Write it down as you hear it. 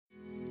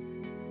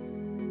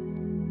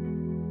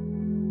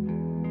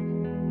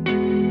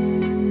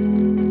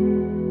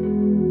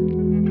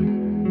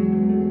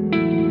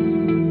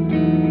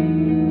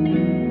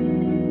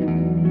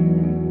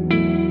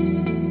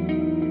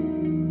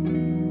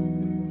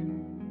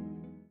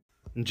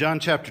In John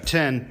chapter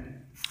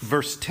 10,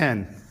 verse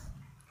 10,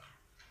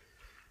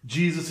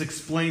 Jesus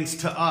explains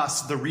to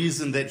us the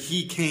reason that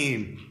he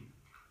came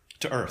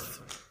to earth.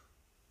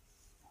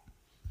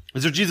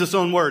 These are Jesus'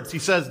 own words. He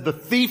says, "The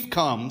thief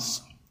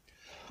comes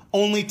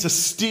only to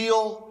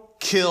steal,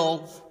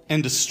 kill,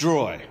 and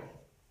destroy.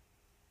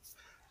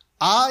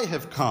 I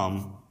have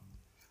come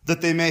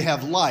that they may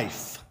have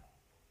life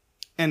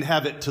and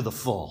have it to the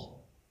full."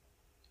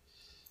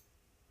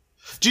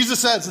 Jesus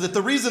says that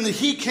the reason that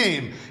he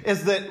came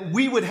is that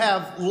we would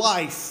have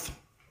life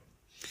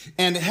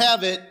and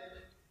have it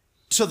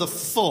to the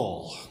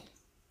full.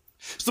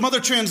 Some other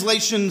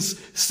translations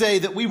say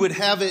that we would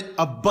have it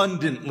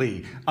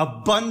abundantly,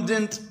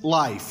 abundant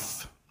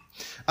life.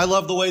 I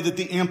love the way that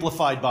the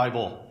Amplified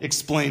Bible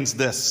explains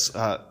this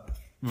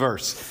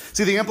verse.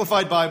 See, the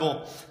Amplified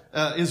Bible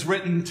is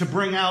written to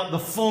bring out the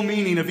full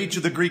meaning of each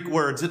of the Greek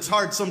words. It's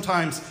hard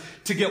sometimes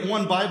to get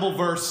one Bible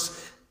verse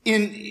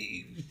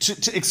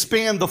to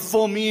expand the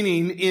full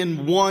meaning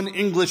in one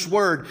English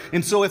word.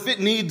 And so if it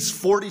needs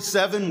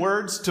 47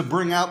 words to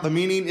bring out the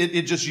meaning,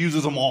 it just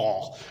uses them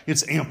all.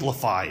 It's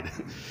amplified.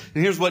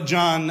 And here's what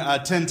John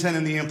 10:10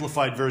 in the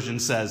Amplified version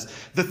says.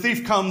 "The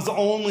thief comes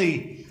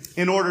only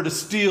in order to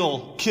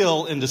steal,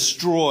 kill, and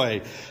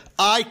destroy.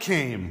 I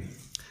came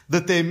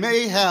that they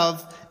may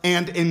have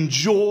and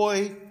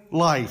enjoy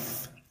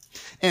life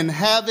and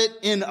have it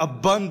in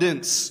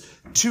abundance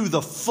to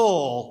the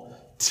full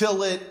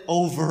till it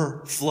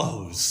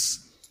overflows."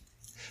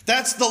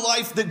 That's the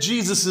life that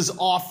Jesus is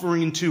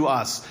offering to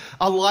us.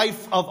 A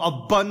life of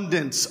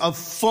abundance, of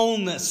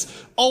fullness,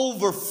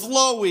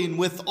 overflowing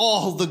with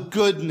all the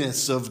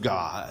goodness of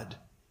God.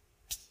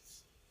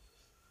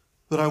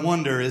 But I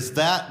wonder, is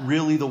that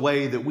really the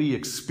way that we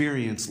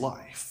experience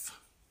life?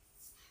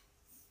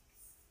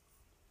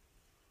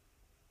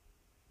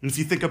 And if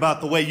you think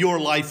about the way your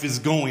life is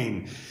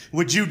going,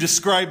 would you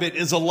describe it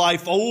as a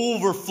life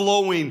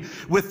overflowing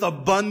with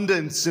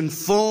abundance and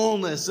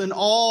fullness and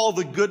all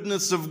the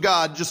goodness of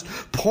God just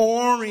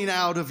pouring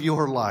out of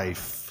your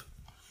life?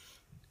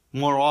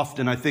 More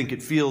often, I think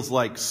it feels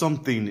like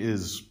something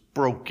is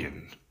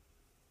broken.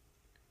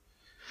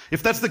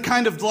 If that's the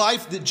kind of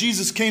life that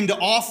Jesus came to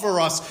offer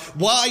us,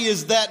 why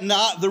is that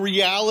not the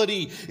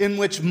reality in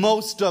which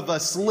most of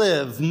us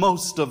live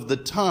most of the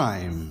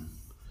time?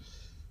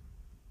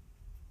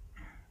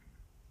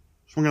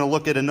 So we're going to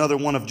look at another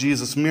one of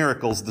Jesus'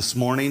 miracles this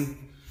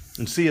morning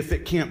and see if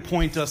it can't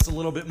point us a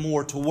little bit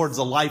more towards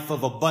a life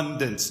of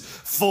abundance,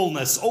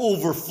 fullness,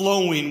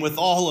 overflowing with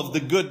all of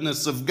the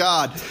goodness of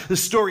God. The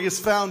story is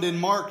found in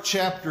Mark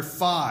chapter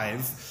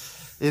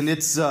 5, and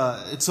it's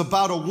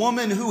about a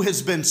woman who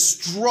has been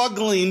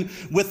struggling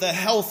with a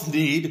health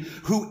need,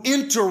 who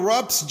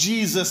interrupts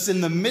Jesus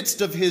in the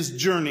midst of his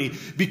journey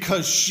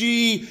because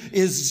she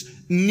is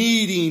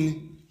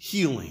needing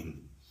healing.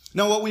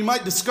 Now, what we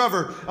might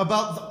discover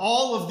about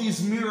all of these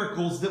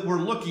miracles that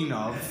we're looking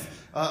of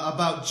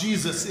about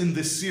Jesus in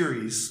this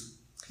series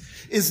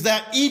is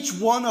that each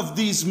one of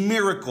these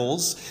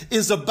miracles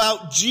is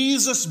about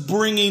Jesus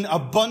bringing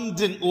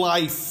abundant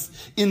life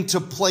into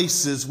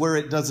places where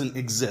it doesn't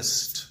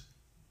exist.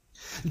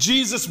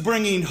 Jesus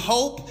bringing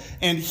hope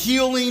and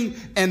healing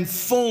and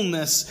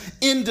fullness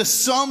into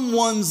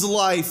someone's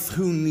life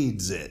who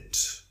needs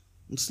it.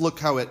 Let's look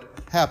how it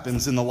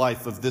happens in the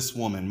life of this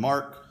woman.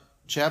 Mark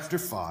chapter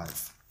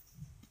 5,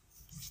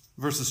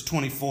 verses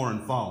 24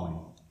 and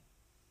following.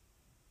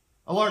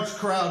 A large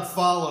crowd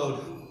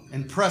followed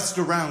and pressed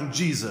around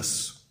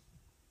Jesus.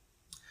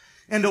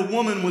 And a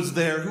woman was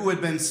there who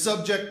had been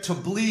subject to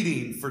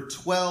bleeding for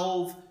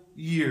 12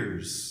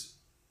 years.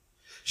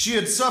 She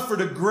had suffered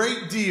a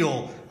great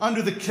deal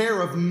under the care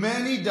of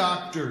many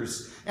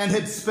doctors and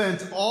had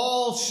spent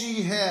all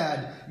she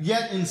had,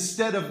 yet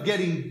instead of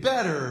getting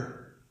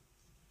better,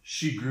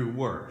 she grew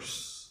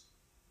worse.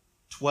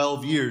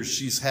 12 years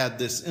she's had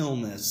this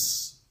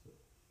illness.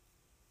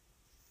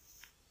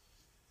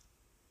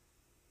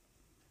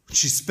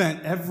 She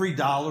spent every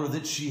dollar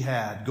that she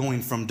had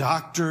going from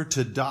doctor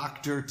to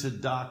doctor to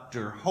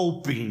doctor,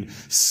 hoping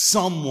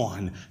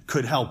someone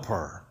could help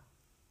her.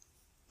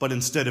 But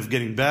instead of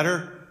getting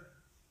better,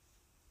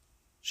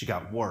 she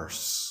got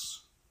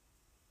worse.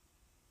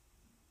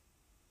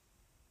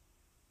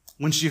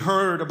 When she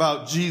heard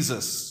about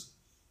Jesus,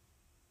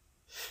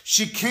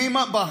 she came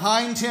up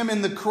behind him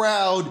in the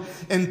crowd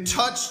and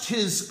touched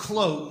his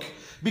cloak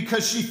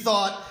because she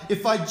thought,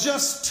 if I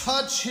just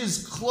touch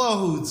his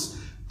clothes,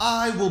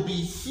 I will be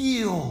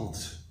healed.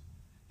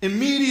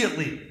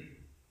 Immediately,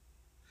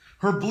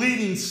 her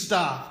bleeding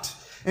stopped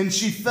and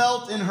she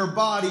felt in her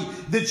body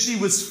that she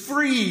was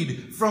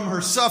freed from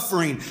her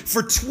suffering.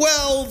 For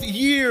 12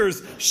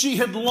 years, she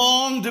had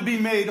longed to be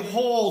made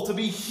whole, to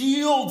be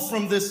healed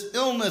from this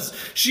illness.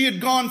 She had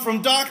gone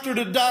from doctor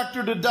to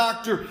doctor to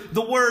doctor.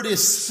 The word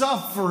is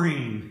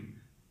suffering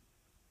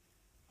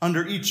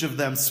under each of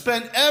them.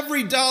 Spent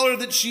every dollar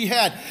that she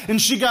had,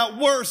 and she got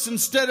worse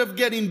instead of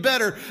getting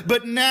better.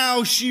 But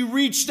now she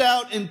reached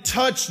out and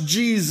touched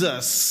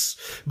Jesus,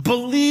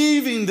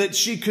 believing that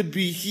she could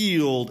be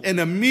healed. And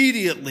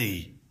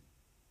immediately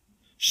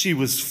she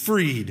was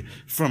freed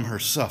from her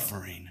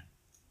suffering.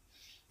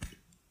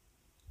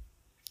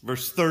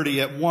 Verse 30,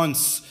 at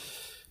once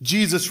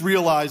Jesus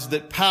realized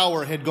that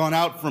power had gone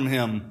out from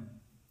him.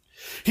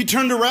 He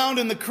turned around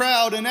in the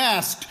crowd and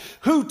asked,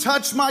 "Who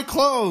touched my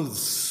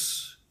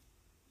clothes?"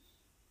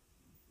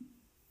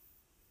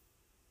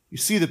 "You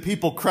see the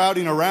people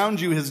crowding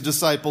around you," his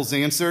disciples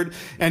answered,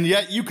 "and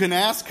yet you can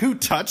ask, 'Who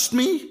touched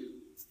me?'"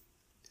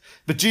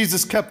 But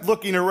Jesus kept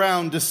looking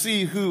around to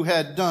see who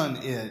had done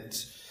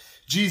it.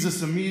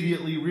 Jesus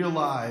immediately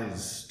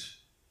realized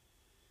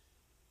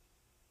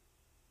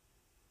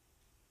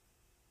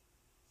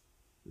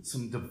that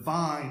some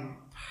divine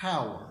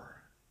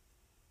power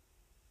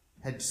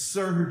had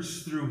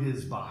surged through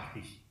his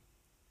body.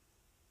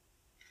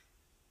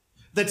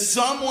 That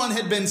someone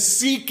had been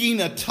seeking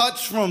a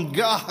touch from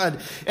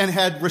God and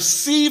had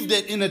received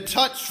it in a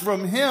touch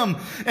from him.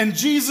 And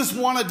Jesus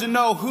wanted to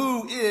know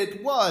who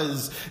it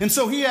was. And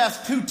so he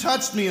asked, "Who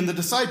touched me?" And the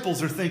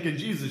disciples are thinking,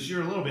 "Jesus,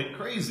 you're a little bit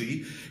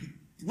crazy.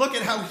 Look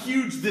at how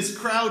huge this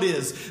crowd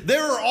is.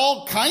 There are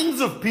all kinds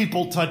of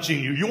people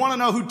touching you. You want to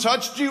know who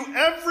touched you?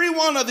 Every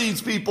one of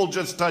these people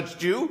just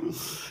touched you.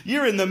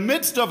 You're in the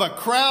midst of a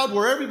crowd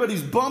where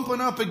everybody's bumping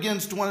up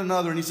against one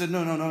another." And he said,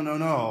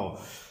 No.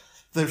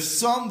 There's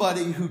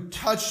somebody who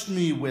touched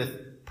me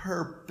with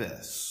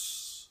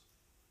purpose.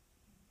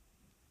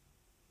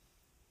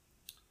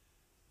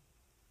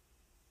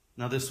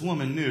 Now, this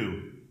woman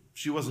knew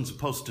she wasn't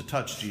supposed to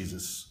touch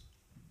Jesus.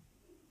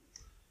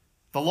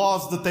 The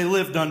laws that they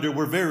lived under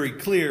were very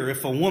clear.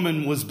 If a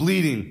woman was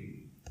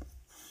bleeding,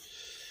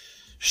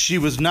 she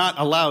was not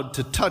allowed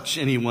to touch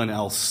anyone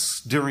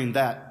else during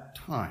that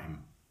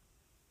time.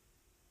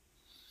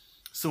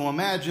 So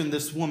imagine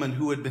this woman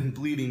who had been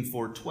bleeding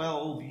for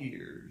 12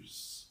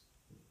 years,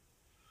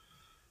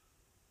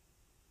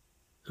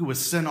 who was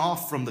sent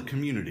off from the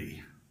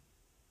community,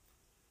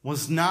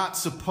 was not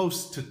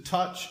supposed to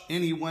touch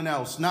anyone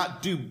else,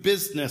 not do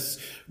business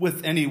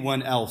with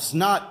anyone else,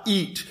 not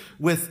eat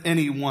with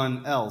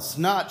anyone else,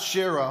 not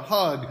share a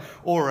hug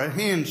or a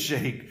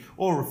handshake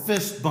or a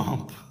fist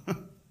bump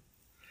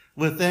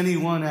with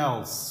anyone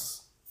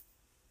else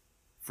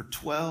for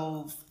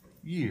 12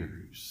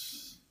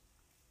 years.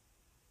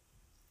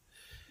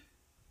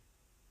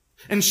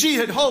 And she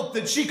had hoped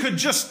that she could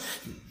just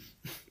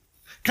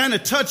kind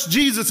of touch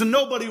Jesus and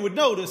nobody would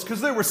notice,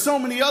 because there were so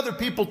many other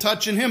people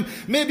touching him.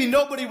 Maybe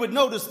nobody would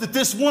notice that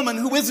this woman,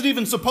 who isn't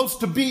even supposed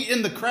to be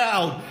in the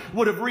crowd,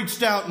 would have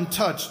reached out and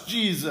touched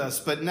Jesus.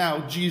 But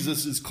now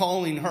Jesus is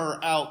calling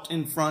her out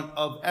in front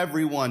of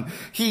everyone.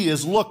 He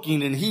is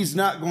looking, and he's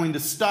not going to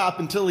stop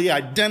until he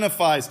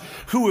identifies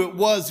who it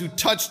was who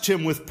touched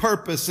him with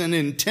purpose and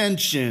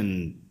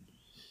intention.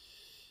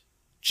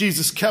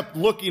 Jesus kept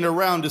looking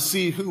around to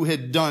see who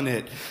had done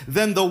it.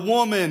 Then the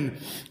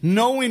woman,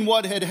 knowing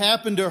what had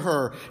happened to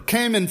her,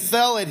 came and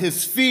fell at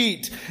his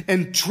feet,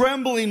 and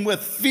trembling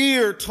with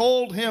fear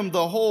told him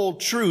the whole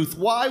truth.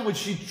 Why was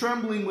she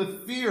trembling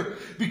with fear?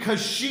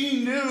 Because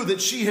she knew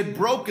that she had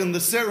broken the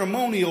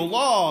ceremonial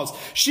laws.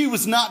 She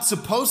was not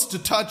supposed to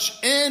touch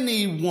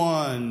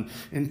anyone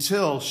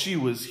until she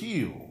was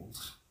healed.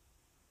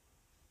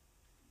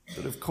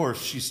 But of course,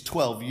 she's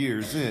 12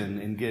 years in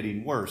and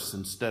getting worse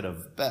instead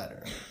of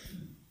better.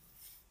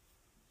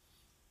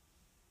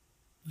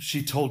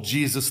 She told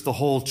Jesus the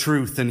whole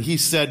truth, and he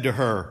said to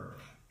her,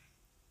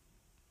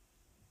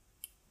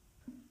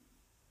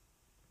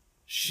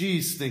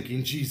 she's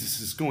thinking Jesus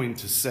is going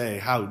to say,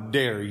 "How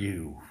dare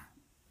you?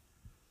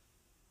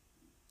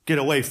 Get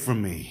away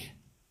from me."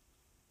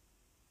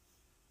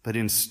 But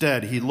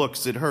instead, he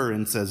looks at her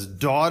and says,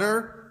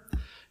 "Daughter,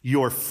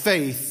 your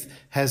faith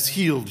has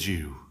healed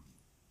you.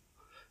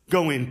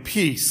 Go in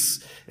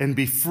peace and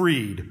be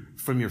freed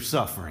from your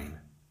suffering."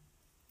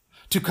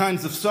 Two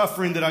kinds of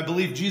suffering that I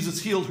believe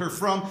Jesus healed her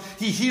from.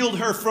 He healed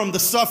her from the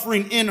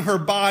suffering in her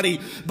body,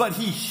 but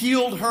he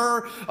healed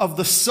her of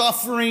the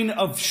suffering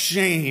of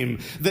shame,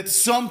 that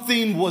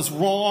something was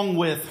wrong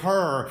with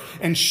her,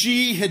 and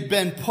she had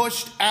been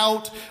pushed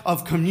out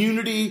of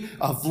community,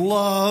 of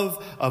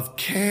love, of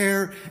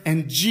care,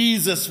 and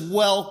Jesus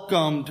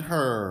welcomed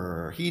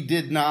her. He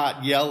did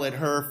not yell at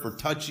her for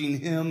touching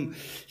him.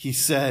 He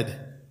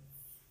said,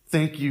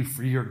 "Thank you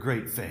for your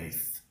great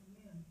faith.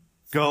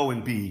 Go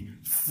and be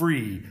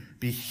free,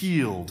 be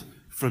healed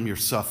from your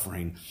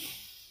suffering."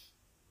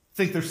 I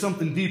think there's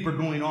something deeper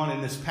going on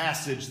in this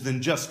passage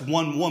than just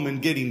one woman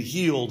getting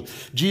healed.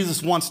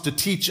 Jesus wants to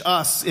teach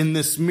us in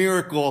this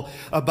miracle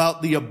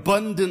about the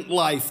abundant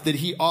life that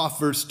he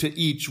offers to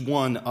each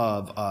one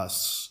of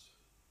us.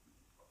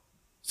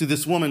 See,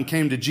 this woman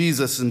came to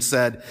Jesus and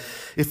said,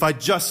 "If I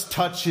just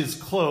touch his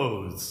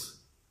clothes,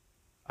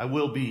 I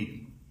will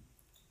be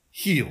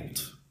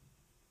healed."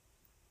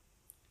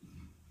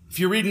 If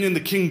you're reading in the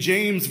King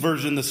James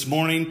Version this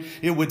morning,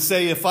 it would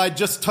say, "If I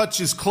just touch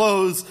his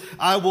clothes,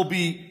 I will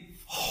be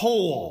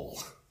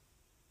whole,"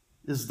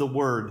 is the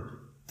word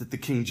that the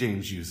King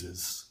James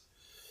uses.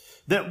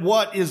 That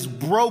what is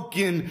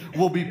broken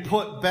will be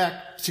put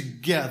back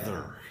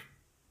together.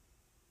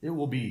 It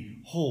will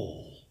be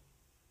whole.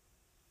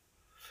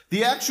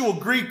 The actual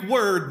Greek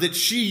word that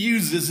she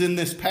uses in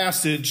this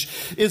passage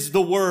is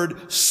the word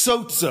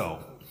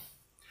sozo.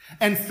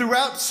 And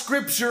throughout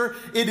Scripture,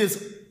 it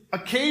is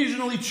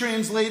occasionally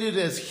translated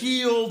as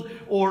healed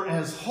or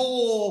as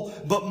whole,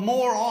 but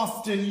more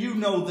often you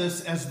know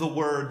this as the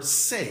word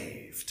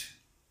saved.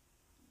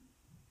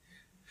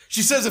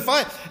 She says,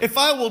 if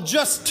I will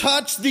just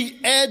touch the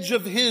edge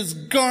of his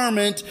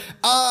garment,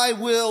 I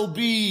will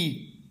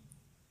be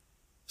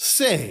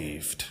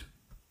saved.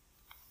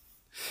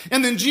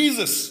 And then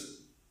Jesus,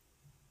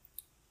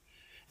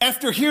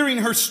 after hearing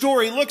her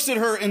story, looks at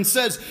her and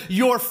says,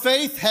 your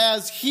faith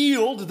has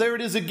healed. There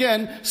it is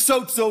again.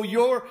 So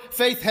your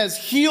faith has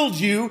healed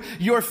you.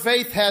 Your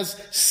faith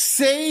has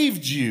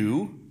saved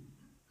you.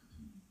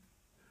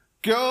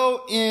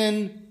 Go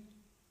in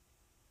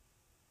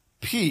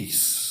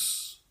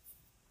peace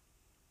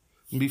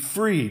and be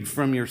freed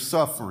from your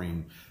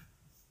suffering.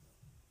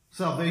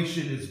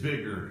 Salvation is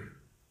bigger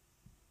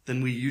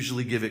than we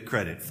usually give it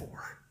credit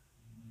for.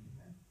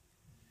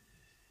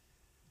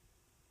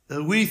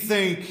 We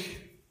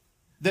think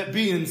that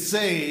being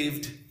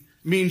saved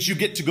means you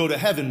get to go to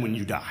heaven when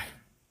you die.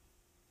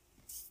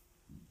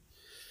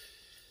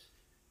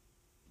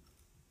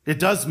 It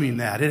does mean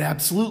that. It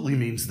absolutely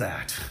means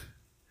that.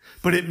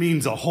 But it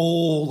means a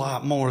whole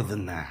lot more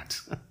than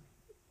that.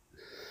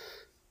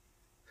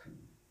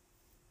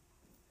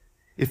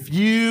 If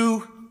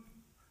you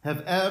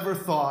have ever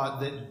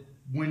thought that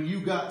when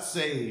you got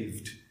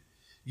saved,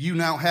 you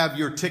now have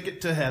your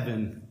ticket to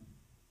heaven,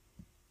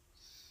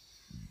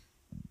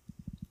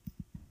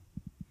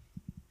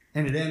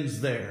 and it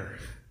ends there,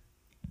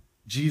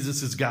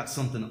 Jesus has got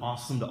something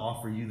awesome to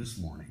offer you this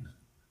morning.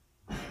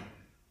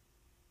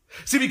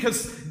 See,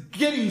 because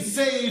getting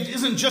saved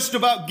isn't just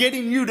about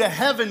getting you to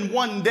heaven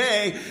one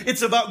day.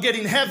 It's about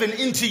getting heaven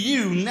into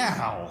you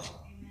now.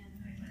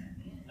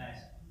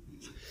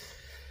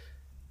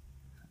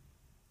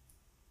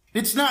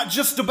 It's not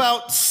just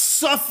about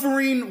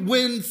suffering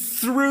when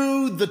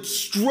through the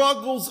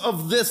struggles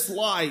of this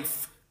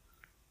life,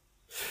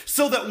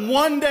 so that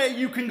one day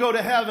you can go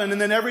to heaven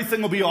and then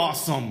everything will be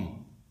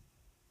awesome.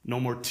 No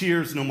more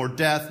tears, no more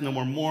death, no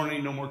more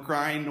mourning, no more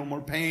crying, no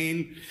more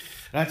pain.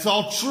 That's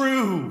all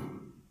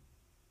true.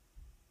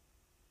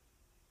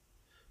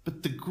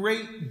 But the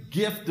great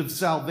gift of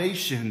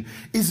salvation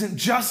isn't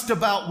just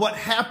about what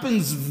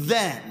happens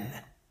then,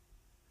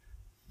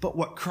 but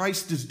what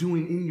Christ is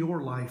doing in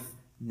your life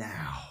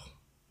now.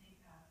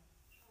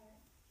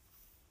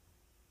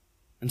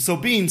 And so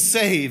being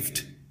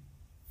saved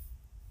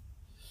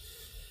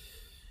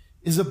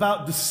is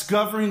about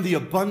discovering the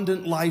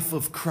abundant life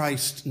of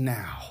Christ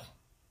now,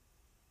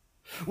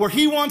 where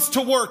he wants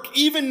to work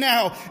even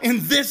now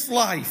in this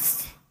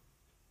life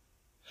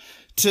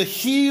to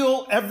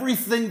heal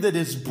everything that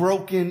is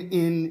broken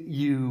in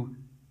you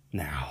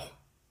now.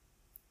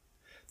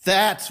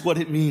 That's what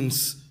it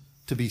means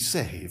to be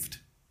saved.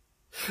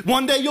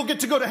 One day you'll get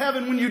to go to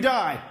heaven when you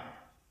die.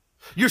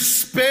 You're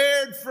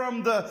spared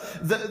from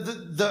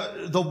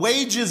the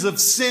wages of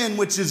sin,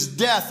 which is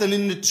death, and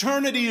an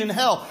eternity in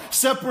hell,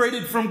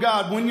 separated from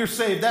God when you're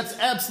saved. That's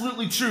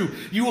absolutely true.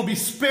 You will be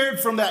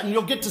spared from that, and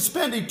you'll get to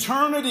spend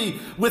eternity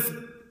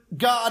with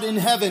God in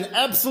heaven.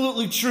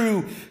 Absolutely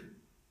true.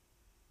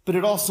 But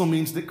it also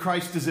means that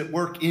Christ is at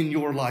work in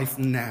your life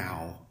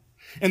now.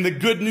 And the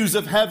good news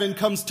of heaven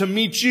comes to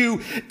meet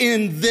you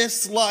in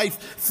this life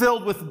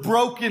filled with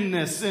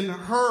brokenness and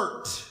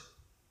hurt.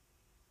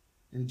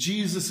 And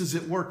Jesus is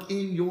at work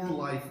in your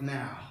life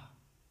now,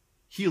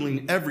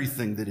 healing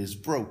everything that is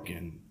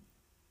broken.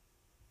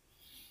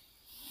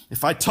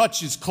 If I touch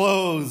his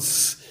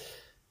clothes,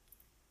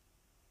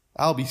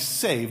 I'll be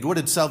saved. What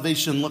did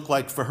salvation look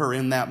like for her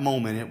in that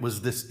moment? It was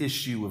this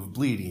issue of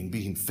bleeding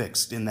being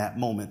fixed in that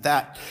moment.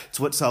 That's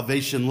what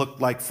salvation looked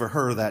like for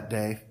her that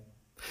day.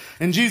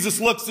 And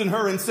Jesus looks at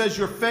her and says,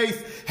 your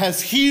faith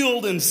has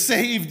healed and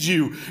saved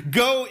you.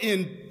 Go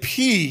in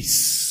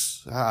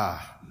peace.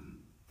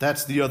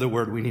 That's the other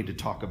word we need to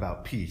talk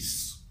about,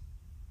 peace.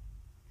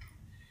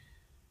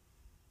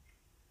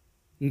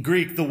 In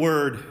Greek, the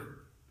word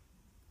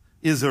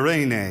is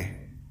eirene.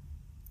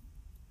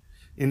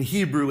 In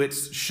Hebrew,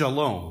 it's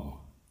shalom.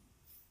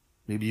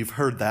 Maybe you've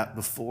heard that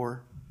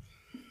before.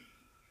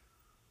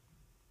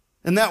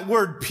 And that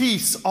word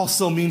peace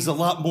also means a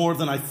lot more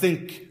than I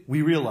think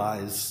we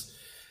realize.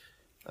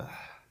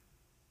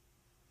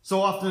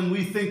 So often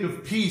we think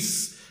of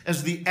peace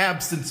as the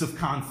absence of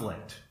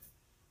conflict.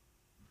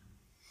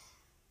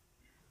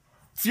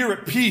 If you're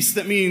at peace,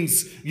 that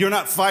means you're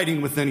not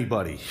fighting with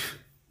anybody.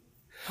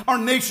 Our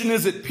nation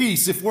is at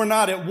peace if we're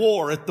not at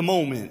war at the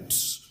moment.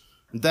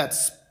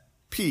 That's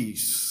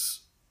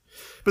peace.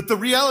 But the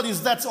reality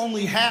is that's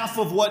only half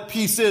of what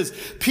peace is.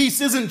 Peace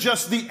isn't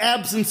just the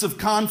absence of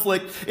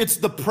conflict. It's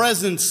the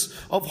presence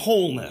of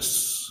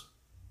wholeness.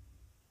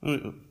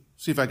 Let me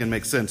see if I can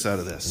make sense out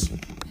of this.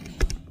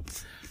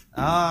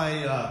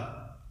 I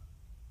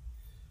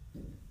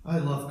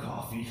love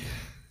coffee.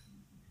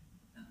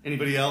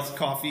 Anybody else?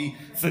 Coffee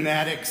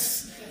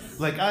fanatics?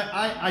 Like,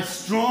 I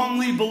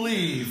strongly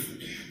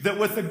believe that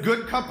with a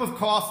good cup of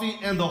coffee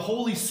and the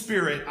Holy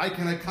Spirit, I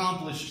can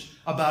accomplish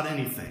about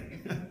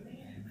anything.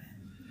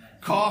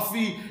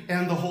 Coffee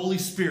and the Holy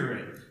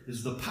Spirit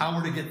is the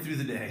power to get through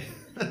the day.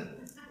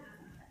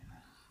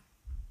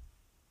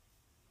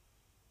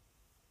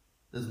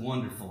 That's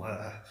wonderful.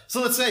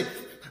 So let's say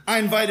I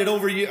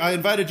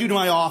invited you to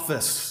my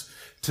office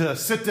to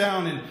sit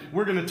down, and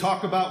we're going to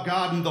talk about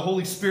God and the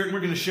Holy Spirit, and we're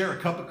going to share a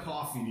cup of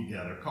coffee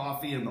together.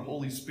 Coffee and the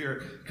Holy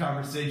Spirit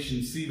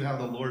conversation, see how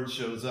the Lord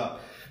shows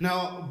up.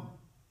 Now,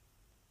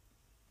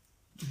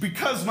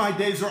 because my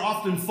days are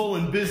often full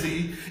and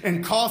busy,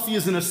 and coffee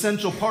is an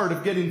essential part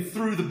of getting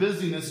through the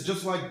busyness,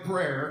 just like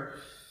prayer,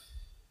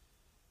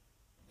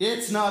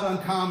 it's not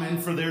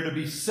uncommon for there to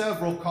be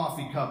several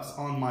coffee cups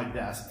on my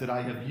desk that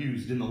I have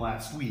used in the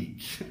last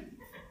week.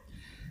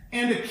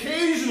 And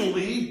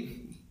occasionally,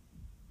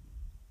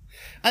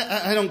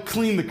 I don't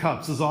clean the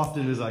cups as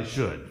often as I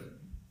should.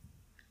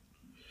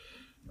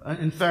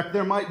 In fact,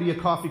 there might be a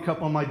coffee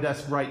cup on my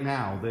desk right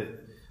now that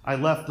I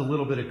left a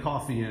little bit of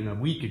coffee in a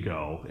week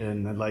ago,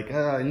 and I'm like,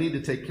 I need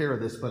to take care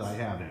of this, but I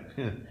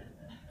haven't.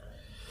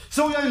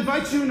 So I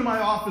invite you into my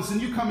office,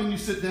 and you come and you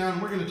sit down,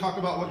 and we're going to talk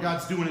about what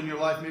God's doing in your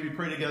life, maybe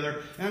pray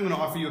together, and I'm going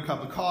to offer you a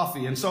cup of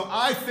coffee. And so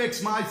I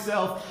fix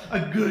myself a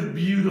good,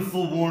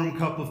 beautiful, warm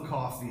cup of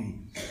coffee.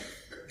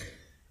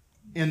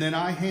 And then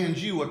I hand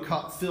you a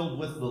cup filled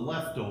with the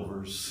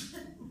leftovers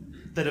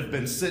that have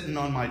been sitting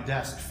on my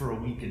desk for a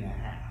week and a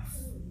half.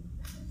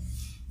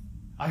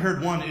 I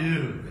heard one,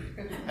 ew.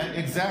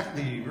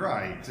 Exactly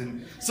right.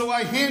 And so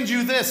I hand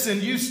you this,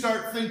 and you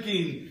start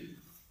thinking,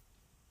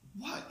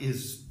 what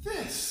is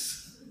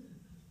this?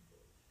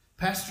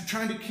 Pastor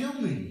trying to kill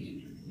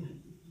me.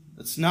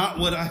 That's not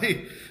what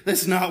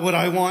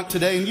I want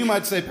today. And you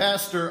might say,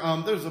 Pastor,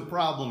 there's a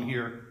problem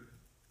here.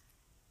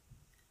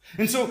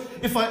 And so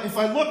if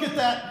I look at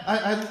that,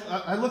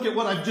 I look at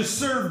what I've just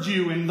served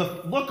you and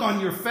the look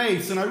on your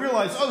face, and I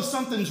realize, oh,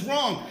 something's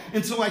wrong.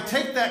 And so I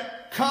take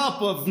that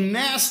cup of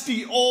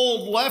nasty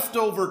old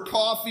leftover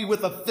coffee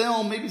with a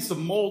film, maybe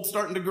some mold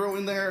starting to grow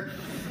in there.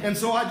 And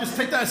so I just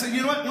take that. I say,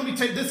 you know what? Let me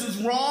take this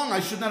is wrong. I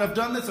should not have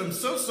done this. I'm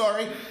so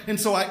sorry. And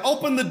so I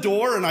open the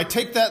door and I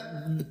take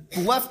that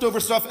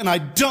leftover stuff and I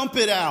dump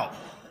it out.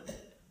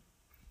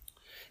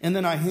 And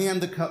then I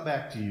hand the cup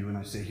back to you and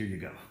I say, here you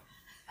go.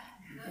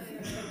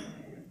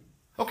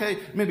 Okay,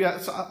 maybe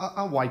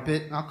I'll wipe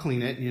it. I'll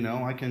clean it.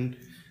 I can.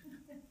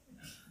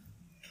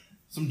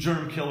 Some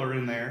germ killer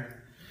in there.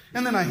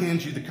 And then I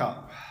hand you the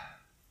cup.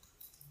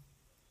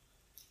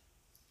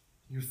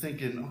 You're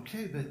thinking,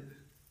 okay, but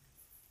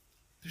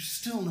there's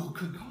still no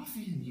good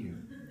coffee in here.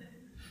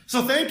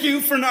 So thank you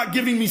for not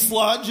giving me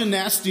sludge and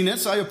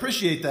nastiness. I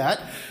appreciate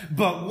that.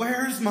 But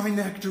where's my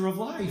nectar of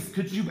life?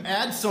 Could you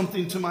add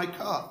something to my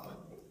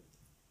cup?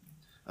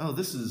 Oh,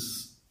 this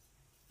is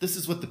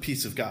what the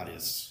peace of God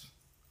is.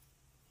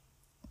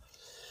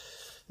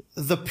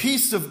 The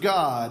peace of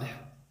God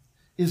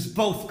is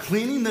both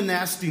cleaning the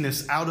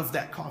nastiness out of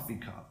that coffee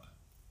cup,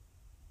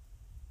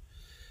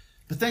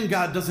 but then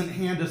God doesn't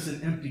hand us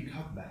an empty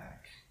cup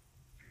back.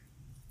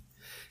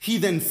 He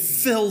then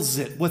fills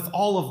it with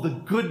all of the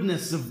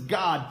goodness of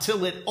God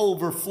till it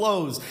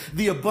overflows,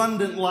 the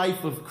abundant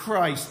life of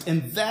Christ,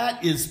 and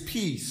that is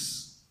peace.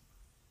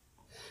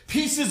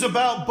 Peace is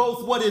about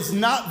both what is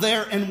not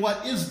there and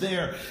what is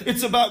there.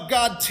 It's about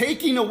God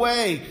taking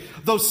away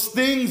those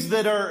things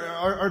that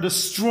are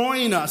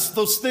destroying us,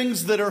 those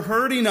things that are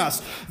hurting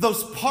us,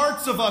 those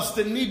parts of us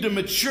that need to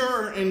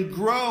mature and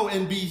grow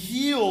and be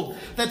healed.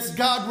 That's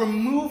God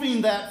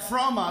removing that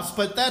from us,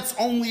 but that's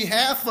only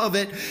half of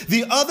it.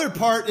 The other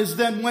part is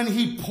then when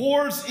He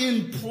pours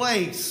in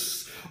place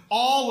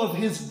all of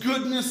His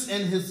goodness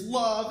and His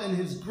love and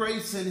His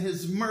grace and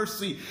His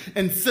mercy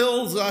and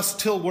fills us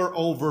till we're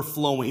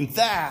overflowing.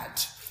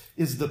 That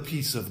is the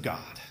peace of God.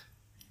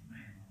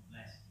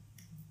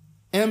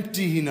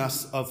 Emptying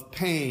us of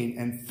pain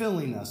and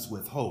filling us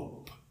with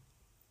hope.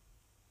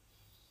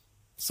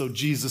 So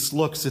Jesus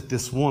looks at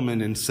this woman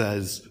and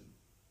says,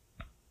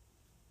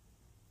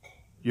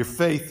 your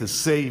faith has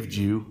saved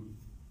you.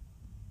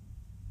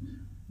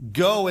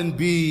 Go and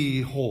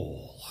be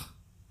whole.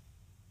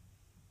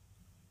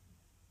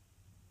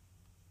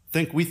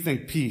 We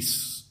think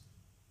peace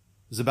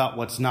is about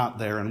what's not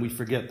there, and we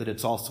forget that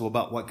it's also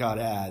about what God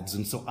adds.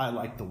 And so I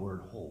like the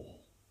word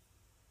whole.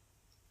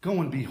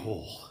 Go and be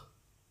whole.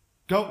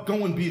 Go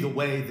and be the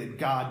way that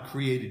God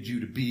created you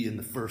to be in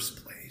the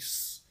first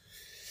place.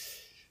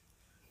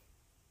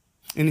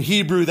 In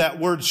Hebrew, that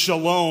word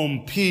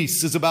shalom,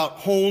 peace, is about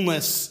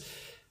wholeness.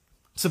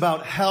 It's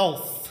about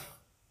health.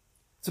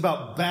 It's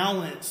about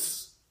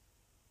balance.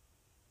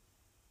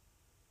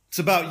 It's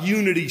about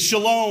unity.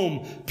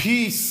 Shalom,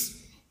 peace,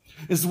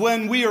 is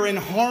when we are in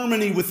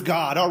harmony with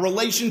God. Our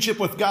relationship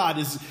with God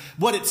is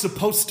what it's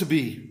supposed to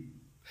be.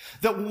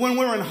 That when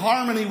we're in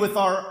harmony with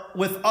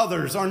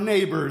others, our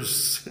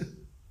neighbors,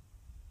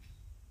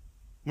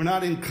 we're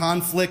not in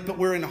conflict, but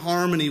we're in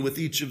harmony with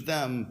each of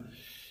them.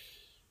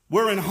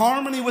 We're in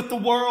harmony with the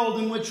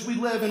world in which we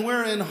live, and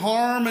we're in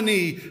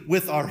harmony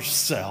with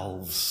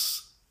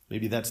ourselves.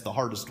 Maybe that's the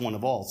hardest one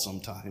of all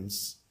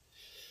sometimes.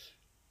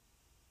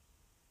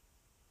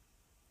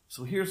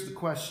 So here's the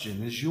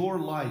question. Is your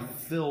life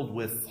filled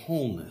with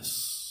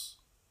wholeness?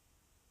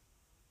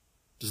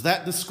 Does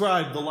that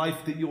describe the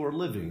life that you are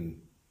living?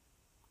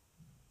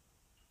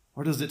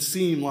 Or does it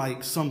seem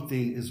like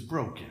something is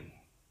broken?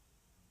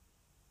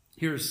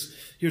 Here's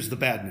the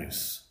bad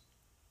news.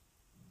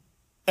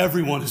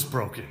 Everyone is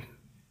broken.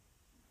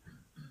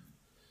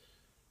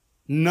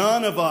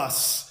 None of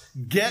us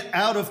get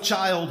out of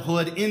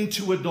childhood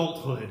into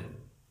adulthood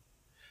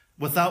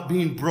without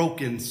being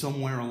broken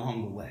somewhere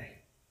along the way.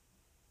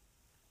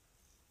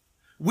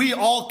 We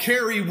all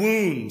carry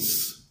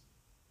wounds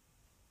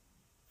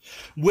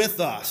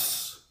with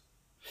us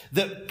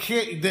that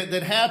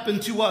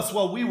happened to us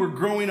while we were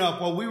growing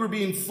up, while we were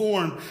being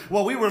formed,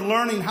 while we were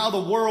learning how the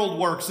world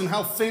works and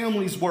how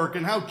families work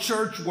and how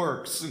church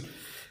works and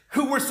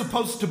who we're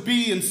supposed to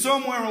be. And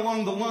somewhere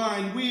along the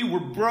line, we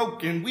were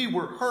broken, we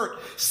were hurt.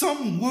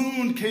 Some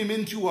wound came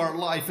into our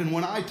life. And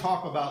when I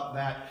talk about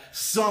that,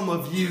 some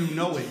of you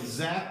know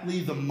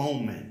exactly the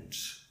moment.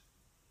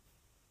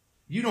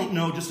 You don't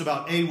know just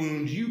about a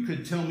wound. You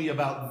could tell me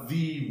about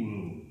the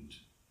wound.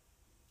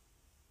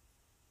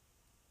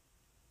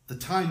 The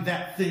time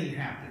that thing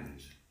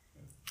happened.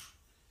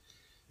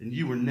 And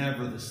you were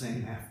never the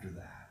same after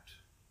that.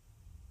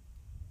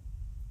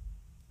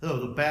 Oh,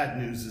 the bad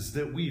news is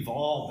that we've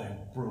all been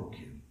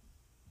broken.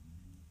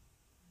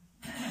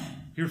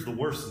 Here's the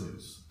worst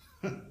news.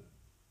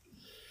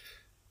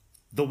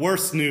 The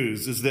worst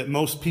news is that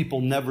most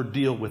people never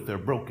deal with their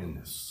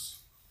brokenness.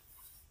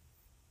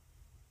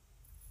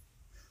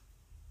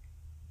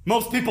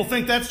 Most people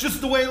think that's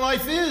just the way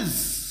life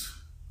is.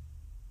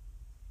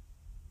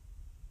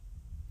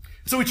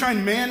 So we try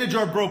and manage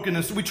our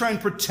brokenness. We try and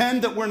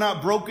pretend that we're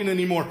not broken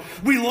anymore.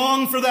 We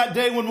long for that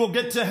day when we'll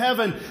get to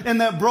heaven and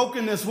that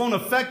brokenness won't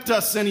affect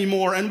us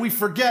anymore. And we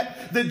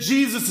forget that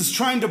Jesus is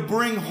trying to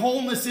bring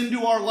wholeness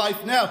into our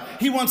life now.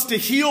 He wants to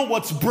heal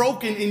what's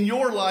broken in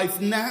your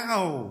life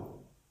now.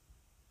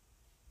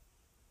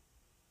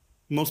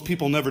 Most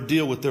people never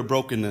deal with their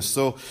brokenness.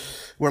 So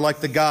we're like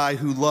the guy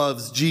who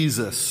loves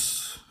Jesus.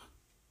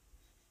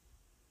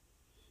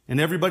 And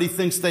everybody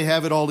thinks they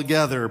have it all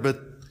together, but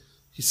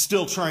he's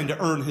still trying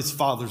to earn his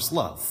Father's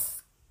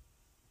love.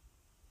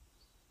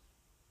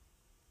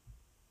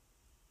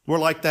 We're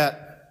like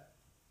that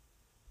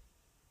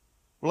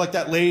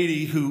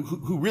lady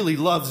who really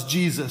loves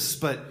Jesus,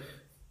 but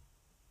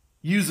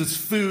uses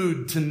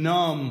food to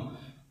numb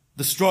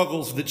the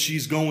struggles that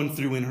she's going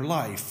through in her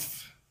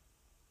life.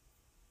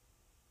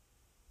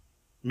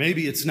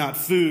 Maybe it's not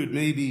food,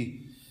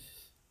 maybe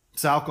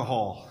it's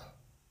alcohol,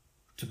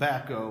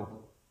 tobacco,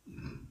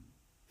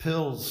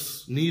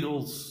 pills,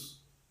 needles,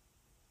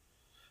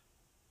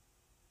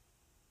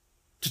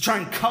 to try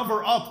and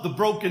cover up the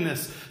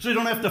brokenness so you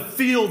don't have to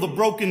feel the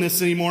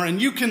brokenness anymore.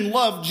 And you can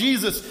love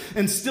Jesus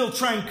and still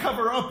try and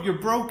cover up your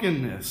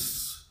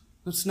brokenness.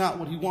 That's not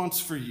what he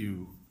wants for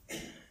you.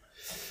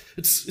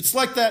 It's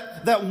like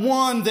that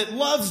one that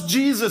loves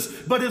Jesus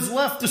but has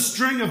left a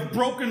string of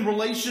broken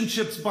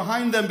relationships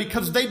behind them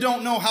because they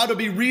don't know how to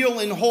be real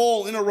and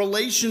whole in a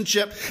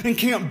relationship and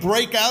can't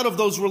break out of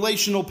those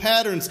relational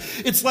patterns.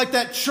 It's like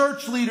that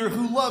church leader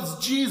who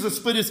loves Jesus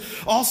but is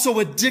also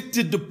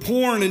addicted to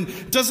porn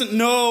and doesn't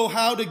know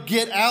how to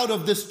get out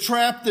of this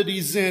trap that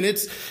he's in.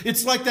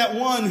 It's like that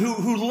one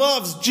who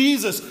loves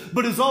Jesus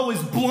but is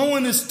always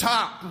blowing his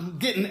top,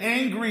 getting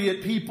angry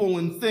at people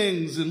and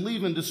things and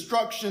leaving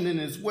destruction in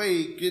his wake.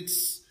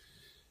 It's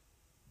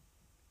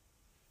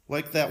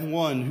like that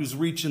one who's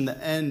reaching the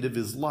end of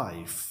his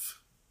life,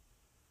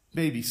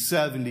 maybe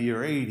 70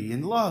 or 80,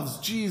 and loves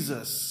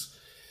Jesus,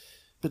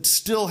 but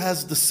still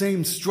has the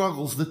same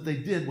struggles that they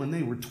did when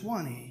they were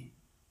 20.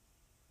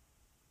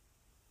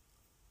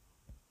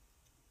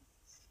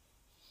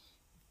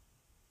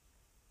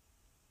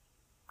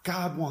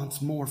 God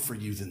wants more for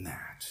you than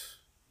that.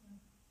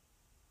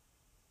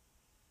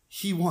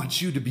 He wants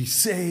you to be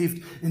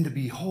saved and to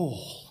be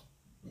whole.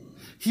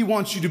 He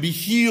wants you to be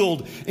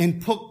healed and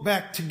put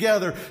back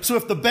together. So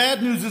if the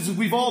bad news is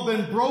we've all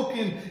been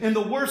broken and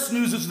the worst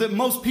news is that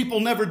most people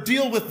never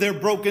deal with their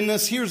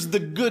brokenness, here's the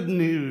good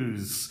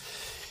news.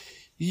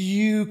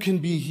 You can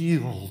be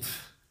healed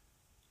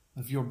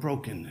of your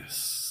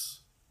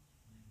brokenness.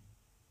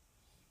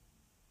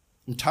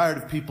 I'm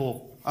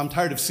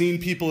tired of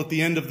seeing people at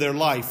the end of their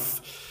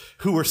life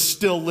who are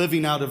still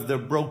living out of their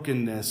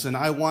brokenness. And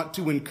I want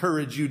to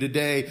encourage you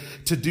today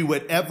to do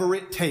whatever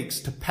it takes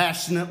to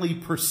passionately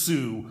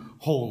pursue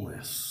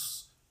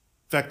wholeness.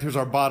 In fact, here's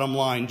our bottom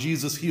line.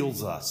 Jesus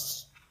heals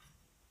us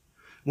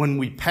when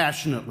we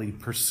passionately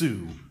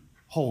pursue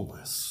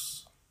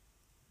wholeness.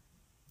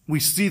 We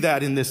see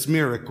that in this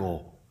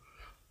miracle.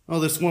 Oh,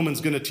 this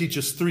woman's going to teach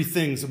us 3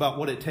 things about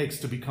what it takes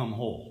to become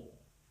whole.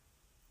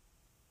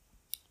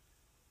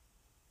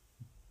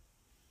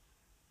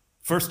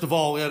 First of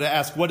all, we have to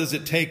ask, what does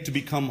it take to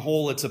become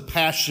whole? It's a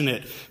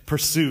passionate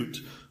pursuit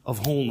of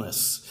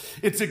wholeness.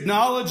 It's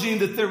acknowledging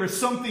that there is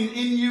something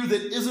in you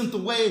that isn't the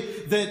way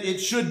that it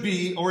should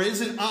be, or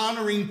isn't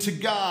honoring to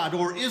God,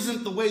 or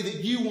isn't the way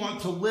that you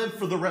want to live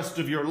for the rest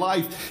of your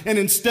life. And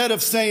instead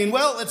of saying,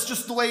 well, it's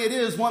just the way it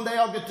is, one day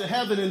I'll get to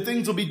heaven and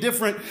things will be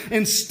different,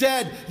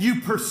 instead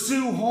you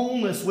pursue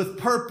wholeness with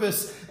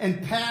purpose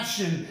and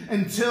passion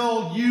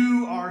until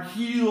you are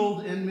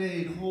healed and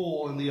made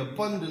whole, and the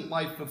abundant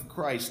life of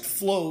Christ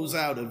flows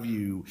out of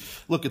you.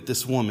 Look at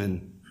this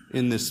woman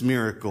in this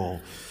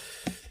miracle.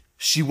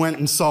 She went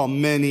and saw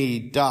many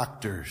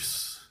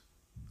doctors.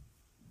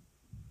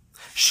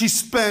 She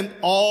spent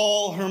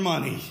all her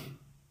money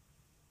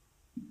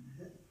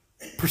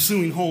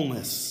pursuing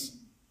wholeness.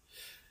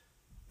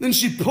 Then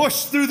she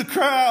pushed through the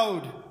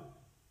crowd.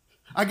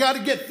 I got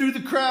to get through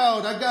the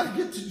crowd. I got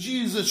to get to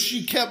Jesus.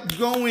 She kept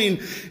going,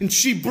 and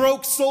she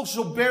broke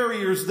social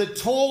barriers that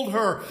told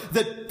her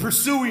that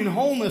pursuing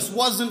wholeness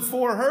wasn't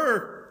for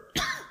her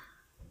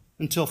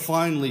until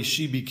finally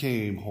she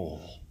became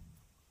whole.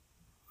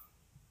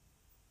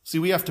 See,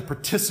 we have to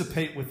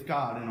participate with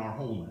God in our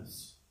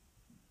wholeness.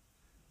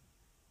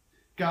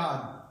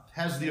 God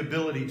has the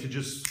ability to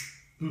just,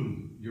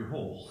 boom, you're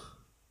whole.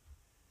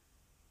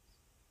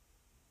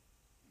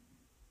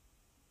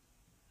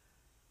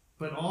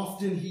 But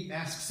often he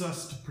asks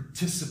us to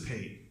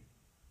participate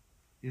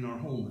in our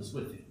wholeness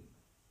with him.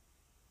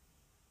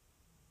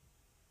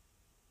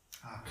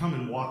 Come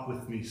and walk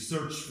with me,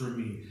 search for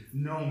me,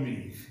 know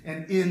me,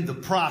 and in the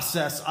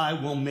process I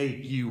will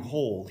make you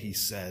whole, he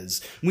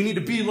says. We need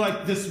to be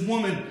like this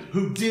woman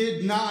who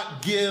did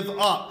not give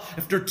up.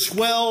 After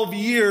 12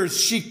 years,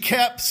 she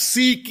kept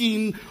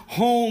seeking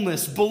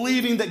wholeness,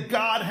 believing that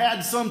God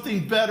had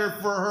something better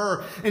for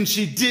her, and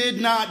she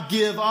did not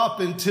give up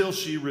until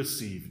she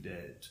received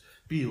it.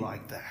 Be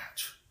like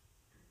that.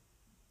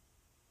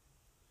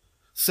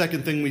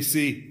 Second thing we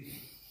see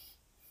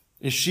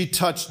is she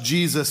touched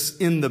Jesus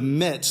in the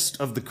midst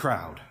of the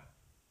crowd.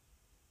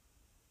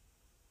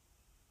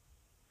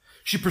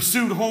 She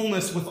pursued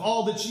wholeness with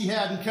all that she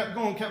had and kept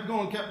going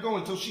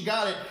until she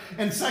got it.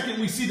 And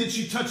second, we see that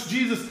she touched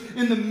Jesus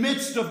in the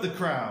midst of the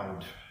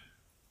crowd.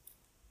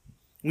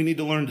 We need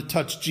to learn to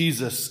touch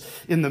Jesus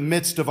in the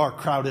midst of our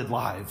crowded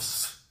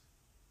lives.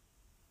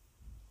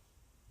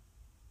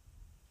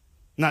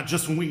 Not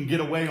just when we can get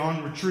away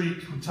on retreat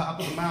on top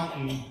of the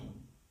mountain.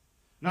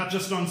 Not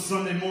just on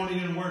Sunday morning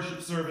in worship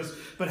service,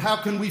 but how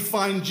can we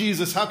find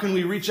Jesus? How can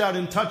we reach out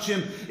and touch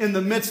him in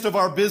the midst of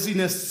our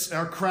busyness,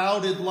 our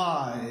crowded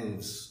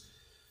lives?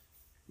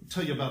 I'll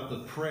tell you about the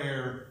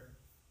prayer,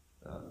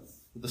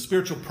 the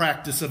spiritual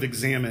practice of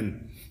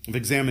examination.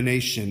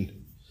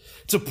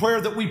 It's a prayer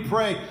that we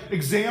pray,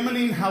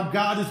 examining how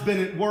God has been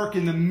at work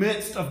in the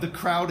midst of the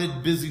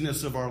crowded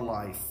busyness of our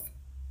life.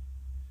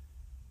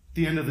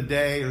 The end of the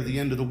day or the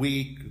end of the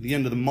week, the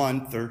end of the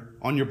month, or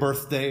on your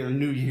birthday or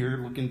New Year,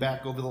 looking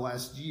back over the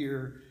last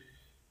year.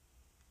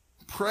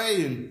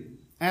 Pray and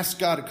ask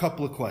God a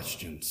couple of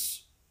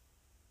questions.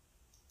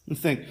 And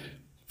think,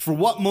 for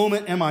what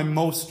moment am I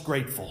most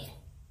grateful?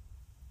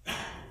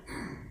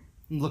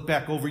 And look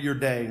back over your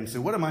day and say,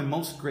 what am I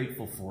most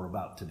grateful for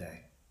about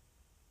today?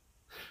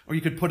 Or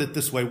you could put it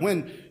this way,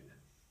 when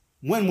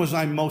was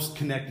I most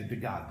connected to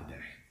God today?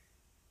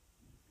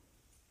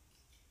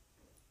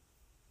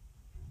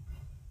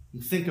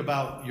 And think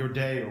about your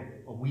day, or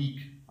a week,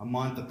 a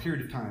month, a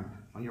period of time.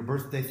 On your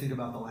birthday, think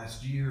about the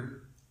last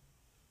year.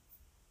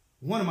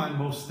 What am I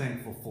most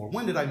thankful for?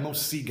 When did I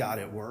most see God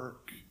at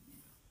work?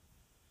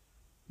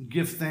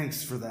 Give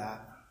thanks for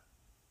that.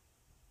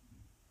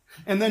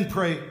 And then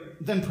pray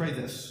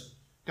this.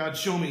 God,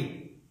 show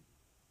me,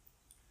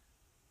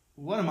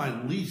 what am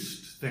I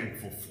least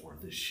thankful for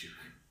this year?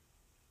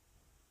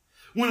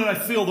 When did I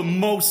feel the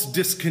most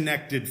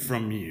disconnected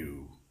from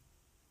you?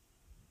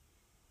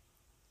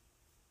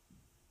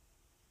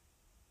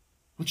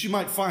 What you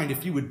might find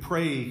if you would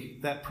pray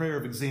that prayer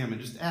of examine,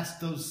 just ask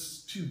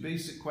those two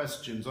basic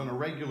questions on a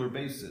regular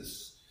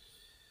basis,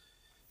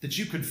 that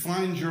you could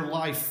find your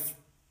life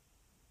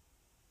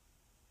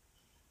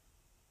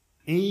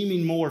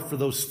aiming more for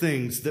those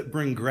things that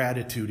bring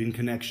gratitude in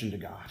connection to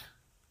God,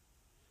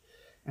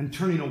 and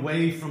turning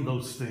away from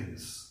those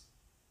things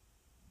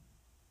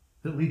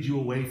that lead you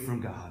away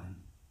from God and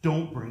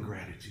don't bring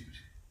gratitude.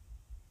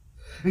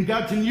 And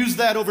God can use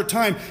that over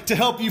time to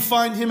help you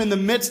find him in the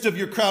midst of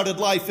your crowded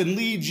life and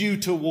lead you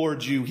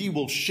towards you. He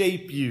will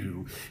shape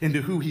you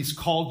into who he's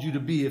called you to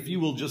be if you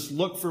will just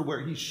look for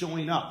where he's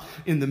showing up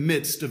in the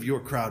midst of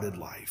your crowded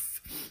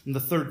life. And the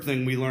third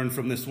thing we learn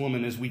from this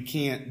woman is we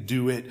can't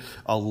do it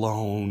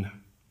alone.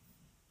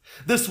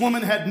 This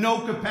woman had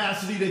no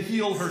capacity to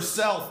heal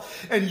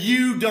herself, and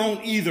you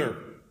don't either.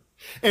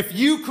 If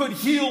you could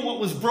heal what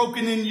was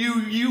broken in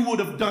you, you would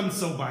have done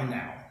so by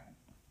now.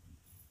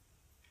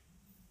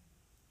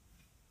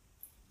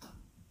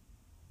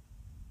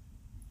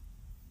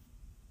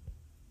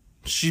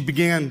 She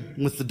began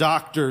with the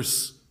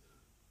doctors,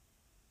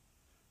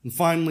 and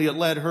finally it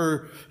led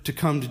her to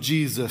come to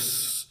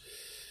Jesus.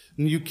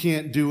 And you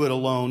can't do it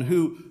alone.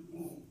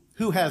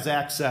 Who has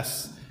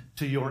access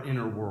to your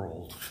inner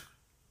world?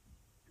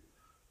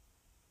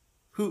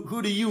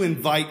 Who do you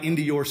invite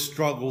into your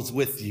struggles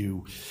with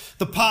you?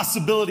 The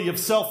possibility of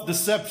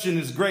self-deception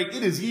is great.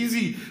 It is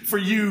easy for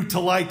you to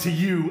lie to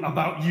you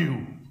about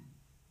you.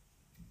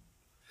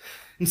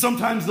 And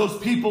sometimes those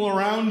people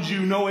around you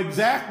know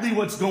exactly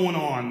what's going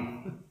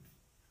on.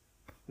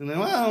 And then,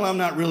 well, I'm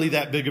not really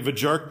that big of a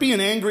jerk.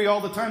 Being angry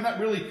all the time, that's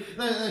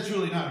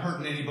really not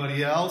hurting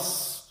anybody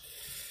else.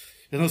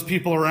 And those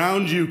people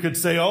around you could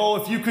say, oh,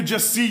 if you could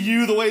just see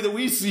you the way that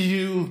we see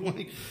you,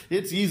 like,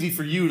 it's easy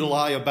for you to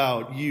lie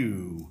about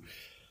you.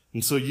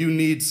 And so you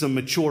need some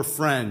mature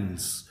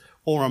friends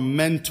or a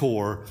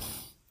mentor,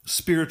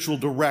 spiritual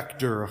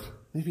director,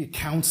 maybe a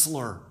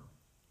counselor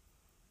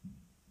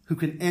who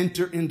can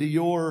enter into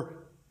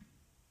your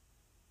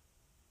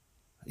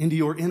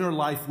inner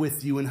life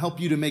with you and help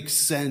you to make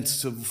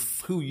sense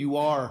of who you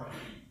are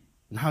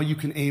and how you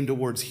can aim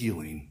towards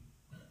healing.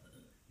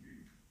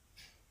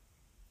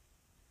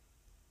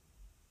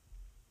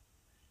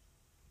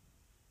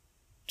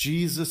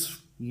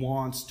 Jesus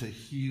wants to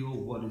heal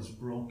what is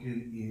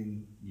broken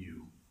in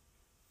you.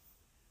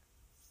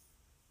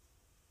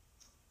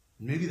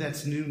 Maybe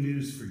that's new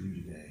news for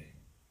you today.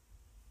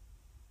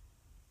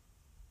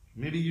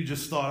 Maybe you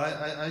just thought,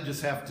 I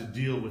just have to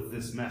deal with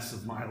this mess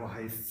of my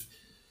life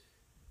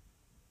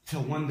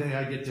till one day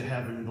I get to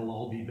heaven and it'll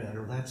all be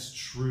better. That's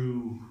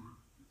true.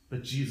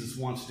 But Jesus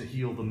wants to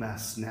heal the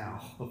mess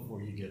now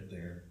before you get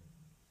there.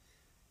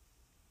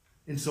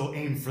 And so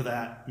aim for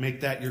that.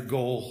 Make that your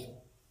goal.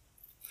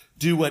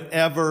 Do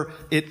whatever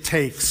it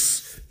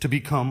takes to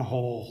become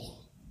whole.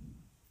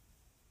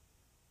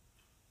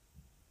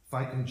 If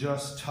I can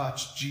just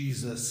touch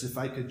Jesus, if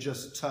I could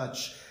just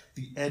touch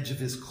the edge of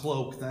his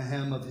cloak, the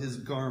hem of his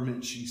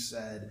garment, she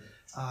said,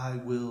 I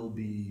will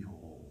be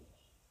whole.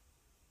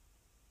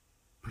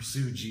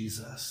 Pursue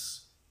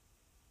Jesus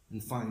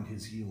and find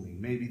his healing.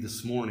 Maybe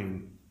this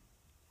morning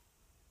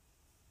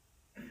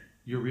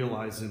you're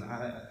realizing,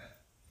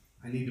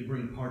 I need to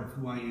bring part of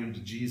who I am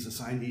to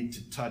Jesus. I need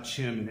to touch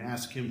him and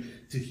ask him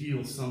to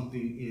heal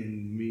something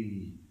in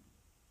me.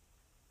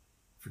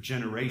 For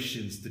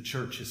generations, the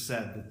church has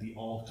said that the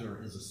altar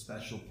is a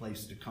special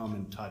place to come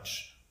and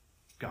touch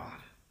God.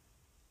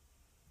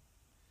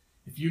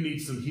 If you need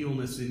some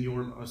healness in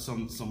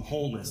some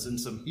wholeness and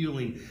some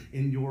healing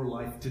in your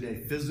life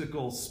today,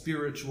 physical,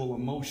 spiritual,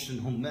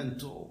 emotional,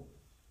 mental,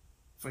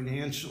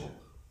 financial,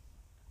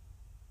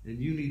 and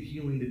you need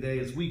healing today,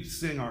 as we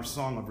sing our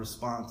song of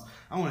response,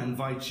 I want to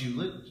invite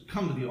you,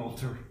 come to the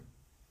altar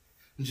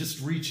and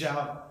just reach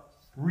out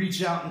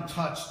and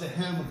touch the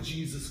hem of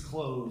Jesus'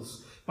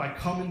 clothes by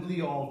coming to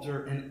the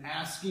altar and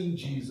asking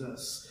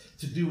Jesus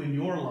to do in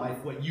your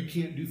life what you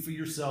can't do for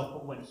yourself,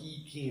 but what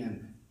he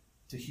can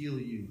to heal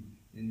you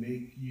and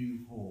make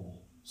you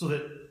whole. So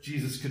that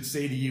Jesus could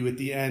say to you at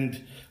the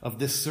end of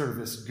this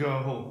service,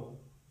 go.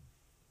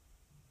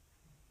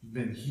 You've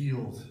been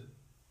healed.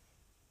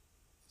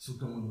 So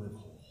go and live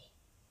whole.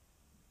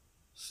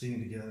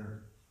 Stand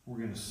together. We're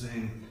going to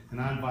sing.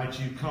 And I invite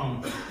you,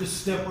 come.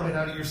 Just step right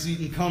out of your seat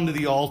and come to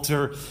the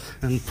altar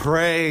and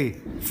pray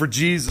for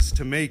Jesus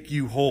to make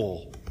you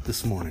whole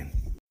this morning.